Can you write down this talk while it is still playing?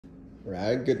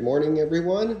Right, good morning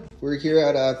everyone. We're here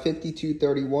at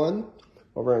 5231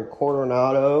 over in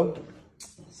Coronado,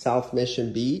 South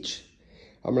Mission Beach.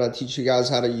 I'm going to teach you guys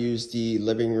how to use the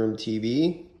living room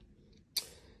TV.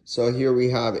 So here we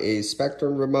have a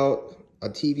Spectrum remote, a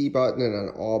TV button, and an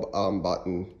all on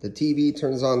button. The TV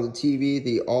turns on the TV,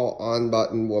 the all on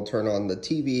button will turn on the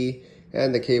TV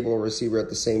and the cable receiver at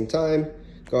the same time.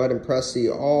 Go ahead and press the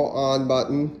all on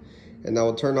button, and that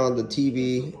will turn on the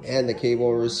TV and the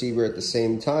cable receiver at the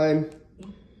same time.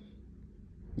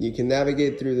 You can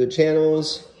navigate through the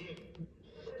channels,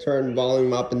 turn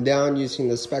volume up and down using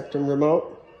the Spectrum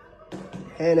remote.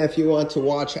 And if you want to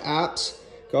watch apps,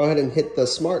 go ahead and hit the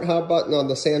Smart Hub button on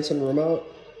the Samsung remote.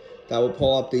 That will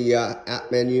pull up the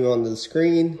app menu on the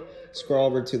screen. Scroll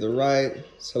over to the right,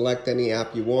 select any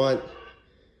app you want.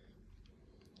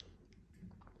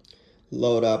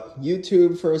 Load up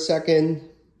YouTube for a second.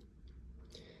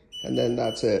 And then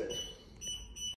that's it.